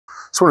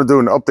Just want to do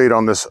an update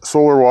on this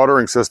solar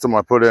watering system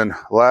I put in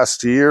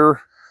last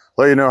year.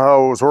 Let you know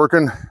how it was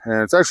working,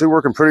 and it's actually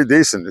working pretty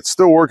decent. It's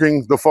still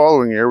working the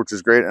following year, which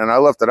is great, and I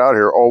left it out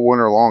here all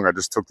winter long. I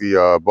just took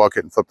the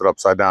bucket and flipped it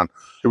upside down.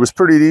 It was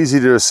pretty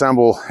easy to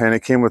assemble, and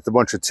it came with a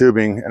bunch of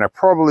tubing, and I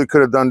probably could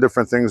have done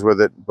different things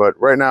with it, but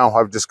right now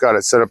I've just got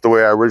it set up the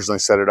way I originally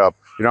set it up.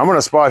 You know, I'm in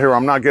a spot here where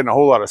I'm not getting a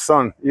whole lot of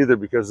sun either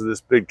because of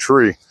this big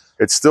tree.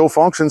 It still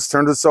functions,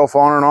 turns itself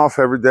on and off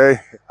every day.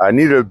 I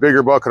need a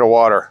bigger bucket of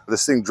water.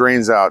 This thing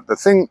drains out. The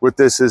thing with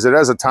this is it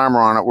has a timer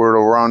on it where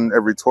it'll run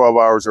every 12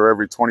 hours or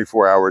every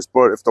 24 hours.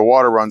 But if the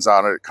water runs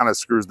out, it kind of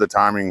screws the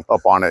timing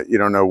up on it. You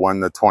don't know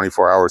when the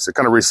 24 hours, it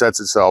kind of resets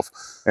itself.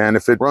 And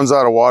if it runs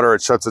out of water,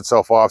 it shuts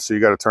itself off. So you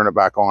got to turn it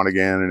back on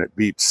again and it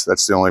beeps.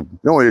 That's the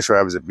only issue I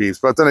have is it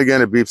beeps. But then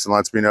again, it beeps and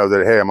lets me know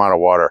that, hey, I'm out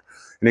of water.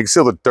 And you can see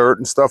all the dirt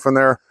and stuff in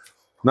there.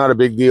 Not a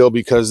big deal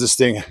because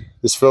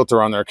this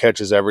filter on there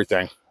catches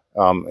everything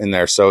in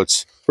there, so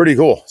it's pretty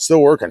cool. Still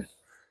working.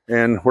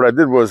 And what I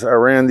did was I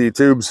ran the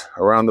tubes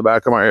around the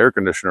back of my air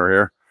conditioner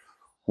here.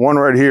 One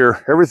right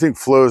here. Everything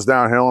flows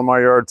downhill in my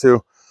yard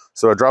too,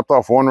 so I dropped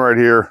off one right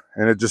here,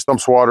 and it just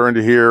dumps water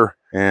into here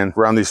and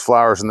around these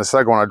flowers. And the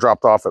second one I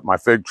dropped off at my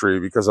fig tree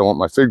because I want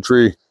my fig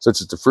tree, since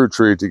it's a fruit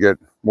tree, to get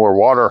more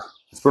water.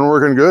 It's been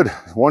working good.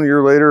 1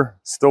 year later,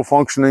 still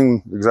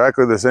functioning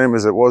exactly the same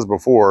as it was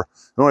before.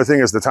 The only thing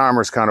is the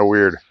timer's kind of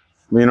weird.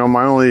 You know,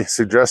 my only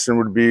suggestion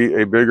would be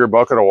a bigger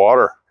bucket of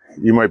water.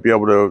 You might be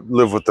able to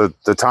live with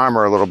the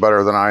timer a little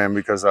better than I am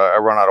because I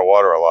run out of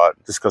water a lot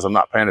just because I'm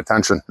not paying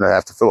attention and I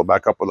have to fill it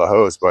back up with a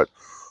hose. But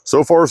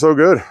so far, so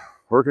good.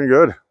 Working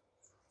good.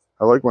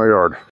 I like my yard.